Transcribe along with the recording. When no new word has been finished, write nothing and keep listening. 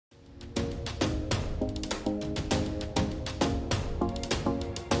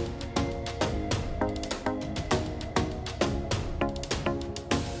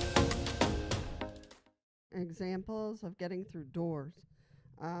examples of getting through doors.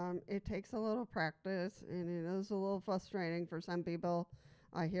 It takes a little practice, and it is a little frustrating for some people.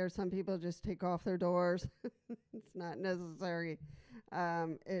 I hear some people just take off their doors. It's not necessary.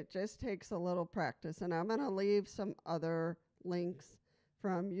 It just takes a little practice. And I'm going to leave some other links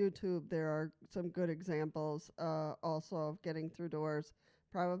from YouTube. There are some good examples also of getting through doors,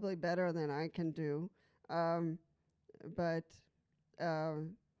 probably better than I can do. But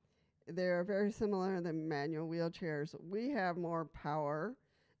they're very similar to manual wheelchairs. We have more power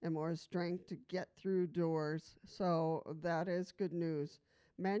and more strength to get through doors, so that is good news.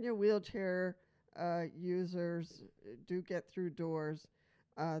 Manual wheelchair users do get through doors.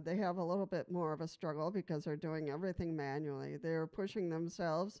 They have a little bit more of a struggle because they're doing everything manually. They're pushing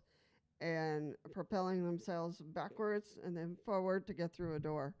themselves and propelling themselves backwards and then forward to get through a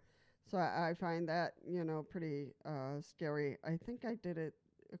door. So I find that, pretty scary. I think I did it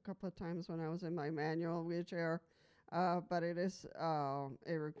a couple of times when I was in my manual wheelchair, but it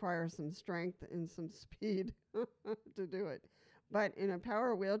requires some strength and some speed to do it. But in a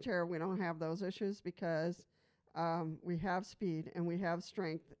power wheelchair, we don't have those issues because we have speed and we have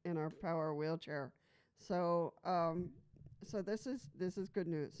strength in our power wheelchair. So this is good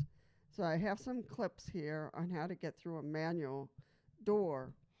news. So I have some clips here on how to get through a manual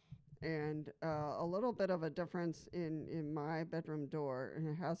door, and a little bit of a difference in my bedroom door, and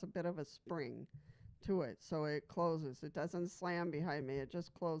it has a bit of a spring to it, so it closes. It doesn't slam behind me. It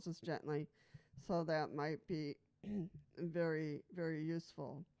just closes gently, so that might be very, very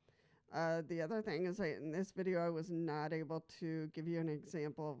useful. The other thing is in this video, I was not able to give you an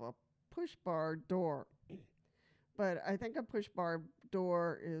example of a push bar door. But I think a push bar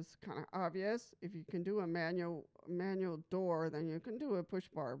door is kind of obvious. If you can do a manual door, then you can do a push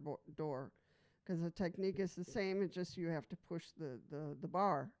bar door, because the technique is the same. It's just you have to push the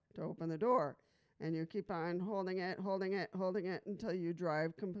bar to open the door, and you keep on holding it until you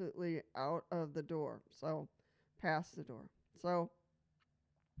drive completely out of the door, so past the door. So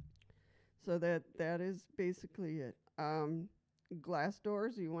that is basically it. Glass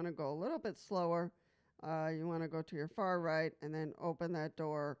doors, you want to go a little bit slower. You want to go to your far right and then open that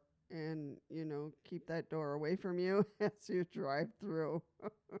door and, keep that door away from you as you drive through.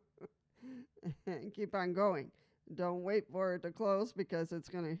 And keep on going. Don't wait for it to close, because it's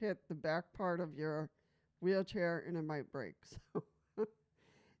going to hit the back part of your wheelchair and it might break. So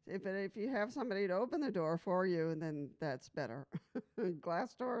if you have somebody to open the door for you, then that's better.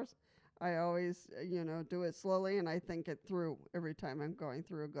 Glass doors, I always, do it slowly, and I think it through every time I'm going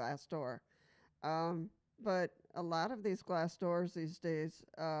through a glass door. But a lot of these glass doors these days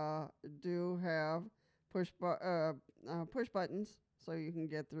do have push buttons, so you can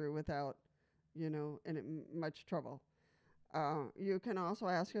get through without, much trouble. You can also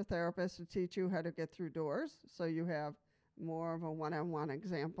ask your therapist to teach you how to get through doors, so you have more of a one-on-one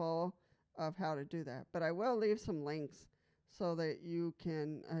example of how to do that. But I will leave some links so that you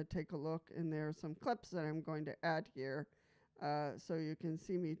can take a look, and there are some clips that I'm going to add here so you can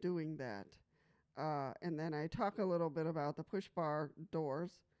see me doing that. And then I talk a little bit about the push bar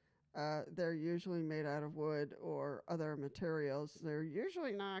doors. They're usually made out of wood or other materials. They're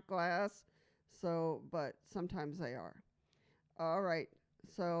usually not glass, but sometimes they are. All right,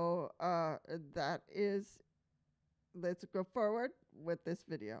 so let's go forward with this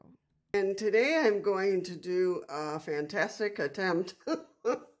video. And today I'm going to do a fantastic attempt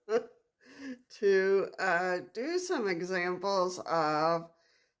to do some examples of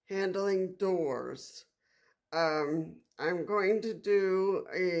handling doors. I'm going to do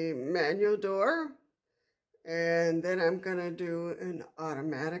a manual door, and then I'm going to do an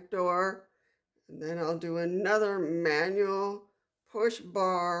automatic door, and then I'll do another manual push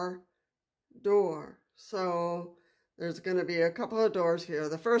bar door. So there's going to be a couple of doors here.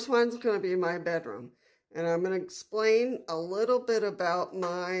 The first one's going to be my bedroom, and I'm going to explain a little bit about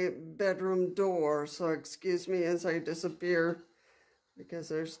my bedroom door. So excuse me as I disappear, because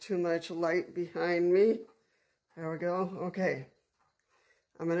there's too much light behind me. There we go. Okay.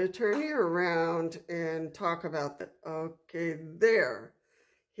 I'm going to turn you around and talk about that. Okay, there.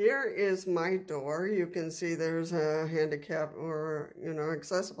 Here is my door. You can see there's a handicap or,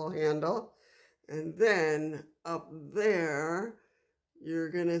 accessible handle. And then up there, you're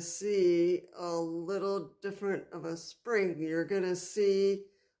going to see a little different of a spring. You're going to see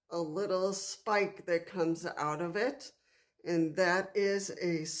a little spike that comes out of it. And that is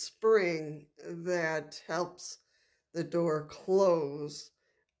a spring that helps the door close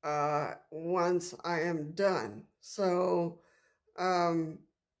once I am done. So, once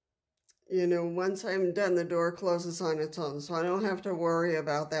I'm done, the door closes on its own. So I don't have to worry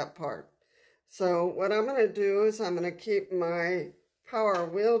about that part. So what I'm going to do is I'm going to keep my power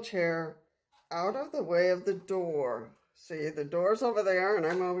wheelchair out of the way of the door. See, the door's over there and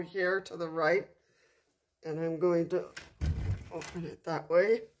I'm over here to the right. And I'm going to open it that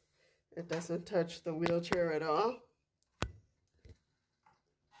way. It doesn't touch the wheelchair at all.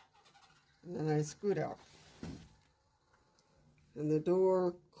 And then I scoot out. And the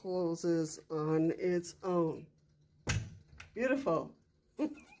door closes on its own. Beautiful.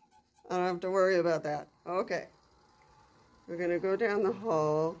 I don't have to worry about that. Okay. We're going to go down the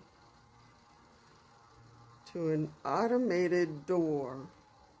hall to an automated door.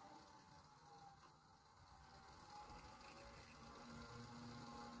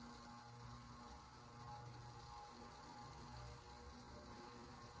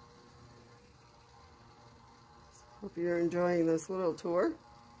 Hope you're enjoying this little tour.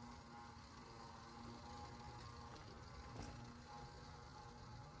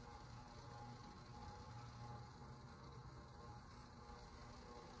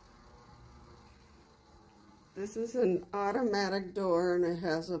 This is an automatic door and it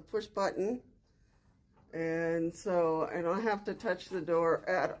has a push button. And so I don't have to touch the door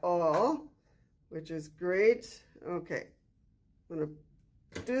at all, which is great. Okay, I'm gonna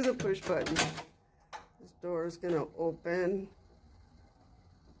do the push button. This door is gonna open.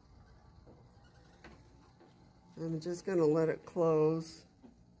 I'm just gonna let it close.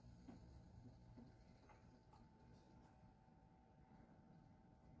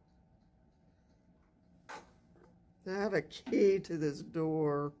 I have a key to this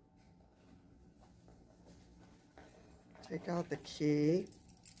door. Take out the key.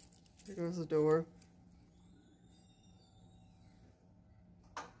 There goes the door.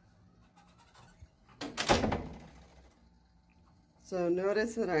 So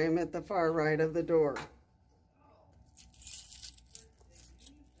notice that I am at the far right of the door.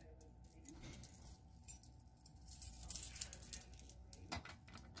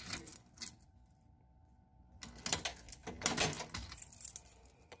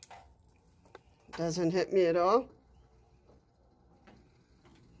 Doesn't hit me at all.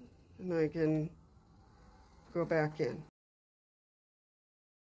 And I can go back in.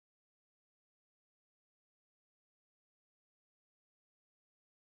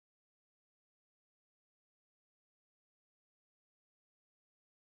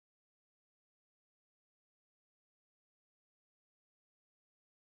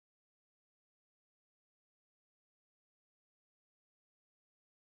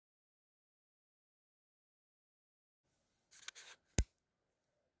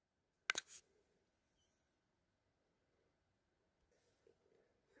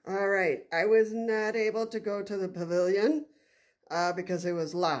 All right, I was not able to go to the pavilion because it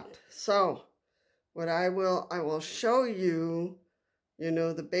was locked. So what I will show you,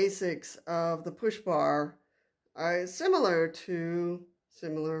 the basics of the push bar. No,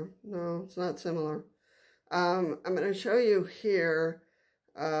 it's not similar. I'm going to show you here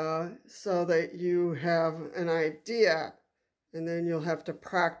so that you have an idea, and then you'll have to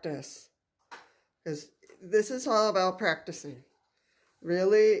practice, because this is all about practicing.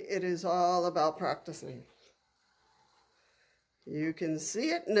 Really, it is all about practicing. You can see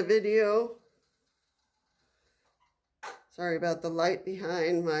it in the video. Sorry about the light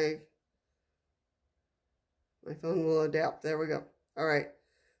behind. My phone will adapt. There we go. All right.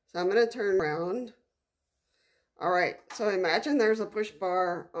 So I'm going to turn around. All right. So imagine there's a push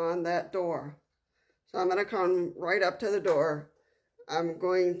bar on that door. So I'm going to come right up to the door. I'm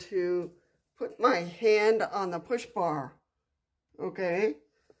going to put my hand on the push bar. Okay.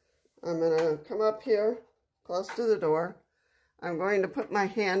 I'm going to come up here close to the door. I'm going to put my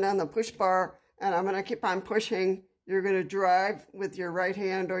hand on the push bar and I'm going to keep on pushing. You're going to drive with your right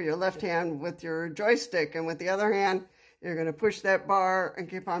hand or your left hand with your joystick, and with the other hand, you're going to push that bar and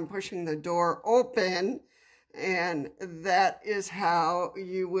keep on pushing the door open, and that is how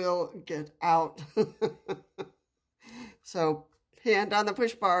you will get out. So, hand on the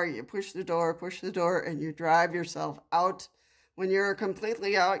push bar, you push the door, and you drive yourself out. When you're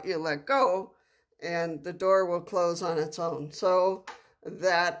completely out, you let go, and the door will close on its own. So,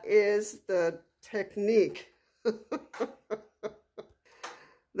 that is the technique.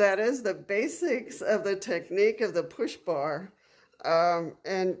 That is the basics of the technique of the push bar.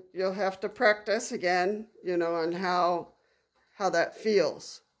 And you'll have to practice again, on how that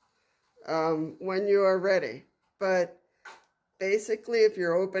feels when you are ready. But basically, if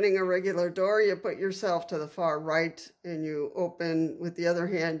you're opening a regular door, you put yourself to the far right and you open, with the other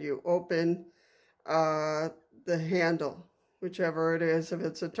hand, you open the handle, whichever it is, if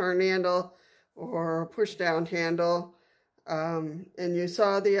it's a turn handle or a push down handle. And you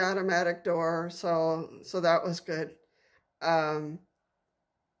saw the automatic door, so that was good.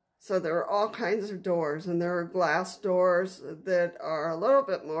 So there are all kinds of doors, and there are glass doors that are a little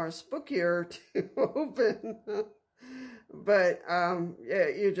bit more spookier to open. But yeah,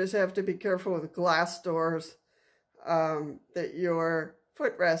 you just have to be careful with glass doors, that your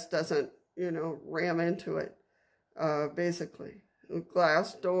footrest doesn't, ram into it, basically. With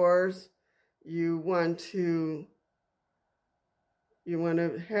glass doors, you want to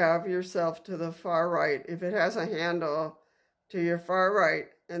have yourself to the far right. If it has a handle, to your far right,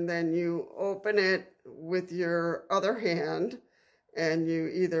 and then you open it with your other hand, and you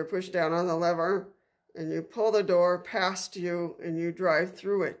either push down on the lever and you pull the door past you and you drive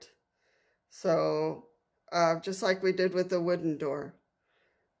through it. So just like we did with the wooden door.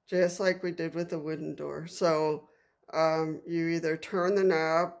 So you either turn the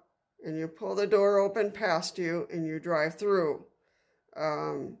knob and you pull the door open past you and you drive through,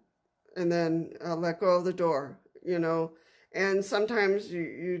 and then let go of the door, And sometimes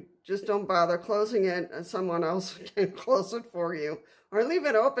you just don't bother closing it, and someone else can close it for you, or leave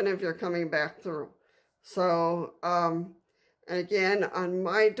it open if you're coming back through. So, and again, on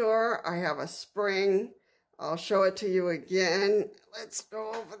my door, I have a spring. I'll show it to you again. Let's go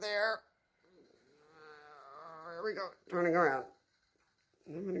over there. Here we go, turning around.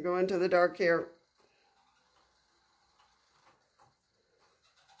 I'm going to go into the dark here.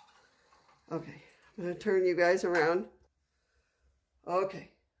 Okay, I'm going to turn you guys around. Okay,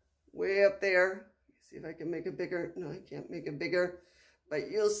 way up there. See if I can make it bigger. No, I can't make it bigger,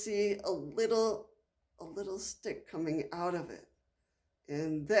 but you'll see a little stick coming out of it,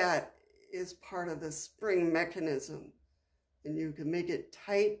 and that is part of the spring mechanism. And you can make it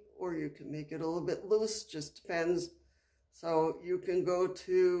tight, or you can make it a little bit loose. Just depends. So you can go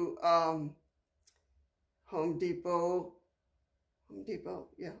to Home Depot,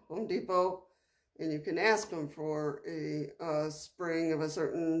 and you can ask them for a spring of a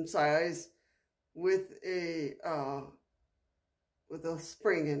certain size with a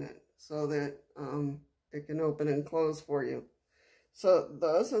spring in it, so that it can open and close for you. So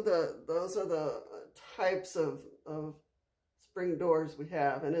those are the types of spring doors we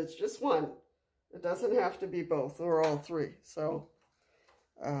have, and it's just one. It doesn't have to be both or all three. So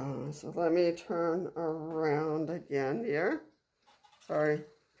so let me turn around again here. Sorry,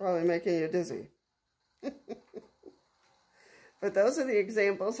 probably making you dizzy. But those are the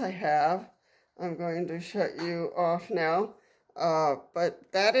examples I have. I'm going to shut you off now.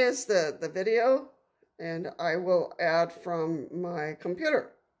 But that is the video, and I will add from my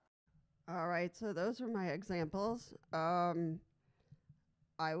computer. All right, so those are my examples.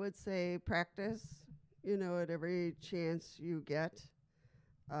 I would say practice, at every chance you get.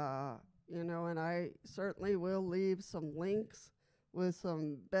 And I certainly will leave some links with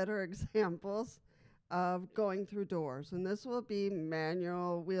some better examples of going through doors. And this will be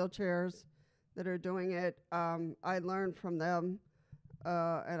manual wheelchairs that are doing it. I learned from them,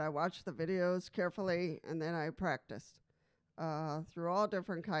 and I watched the videos carefully, and then I practiced through all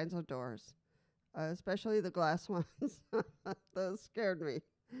different kinds of doors, especially the glass ones. Those scared me.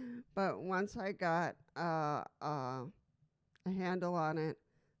 But once I got a handle on it,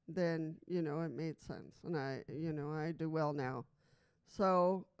 then, it made sense. And I do well now.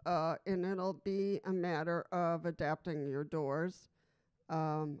 So, and it'll be a matter of adapting your doors.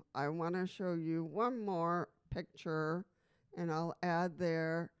 I want to show you one more picture, and I'll add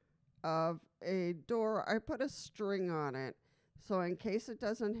there, of a door. I put a string on it, so in case it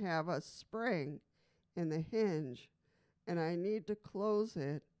doesn't have a spring in the hinge, and I need to close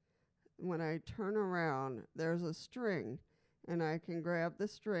it, when I turn around, there's a string, and I can grab the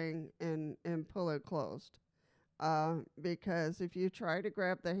string and pull it closed. Because if you try to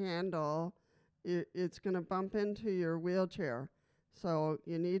grab the handle, it's going to bump into your wheelchair. So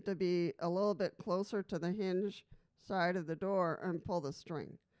you need to be a little bit closer to the hinge side of the door and pull the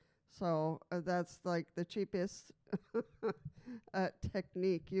string. So that's like the cheapest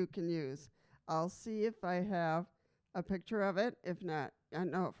technique you can use. I'll see if I have a picture of it. If not, I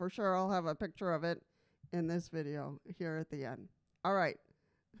know for sure I'll have a picture of it in this video here at the end. All right.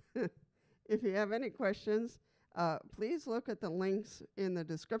 If you have any questions, please look at the links in the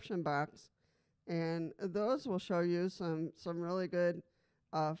description box, and those will show you some really good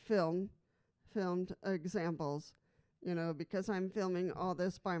filmed examples. Because I'm filming all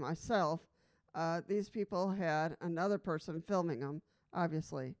this by myself, these people had another person filming them,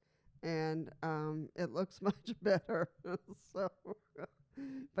 obviously, and it looks much better. So,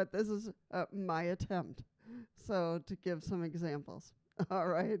 but this is my attempt, so to give some examples. All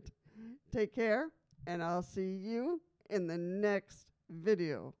right, take care, and I'll see you in the next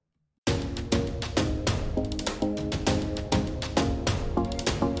video.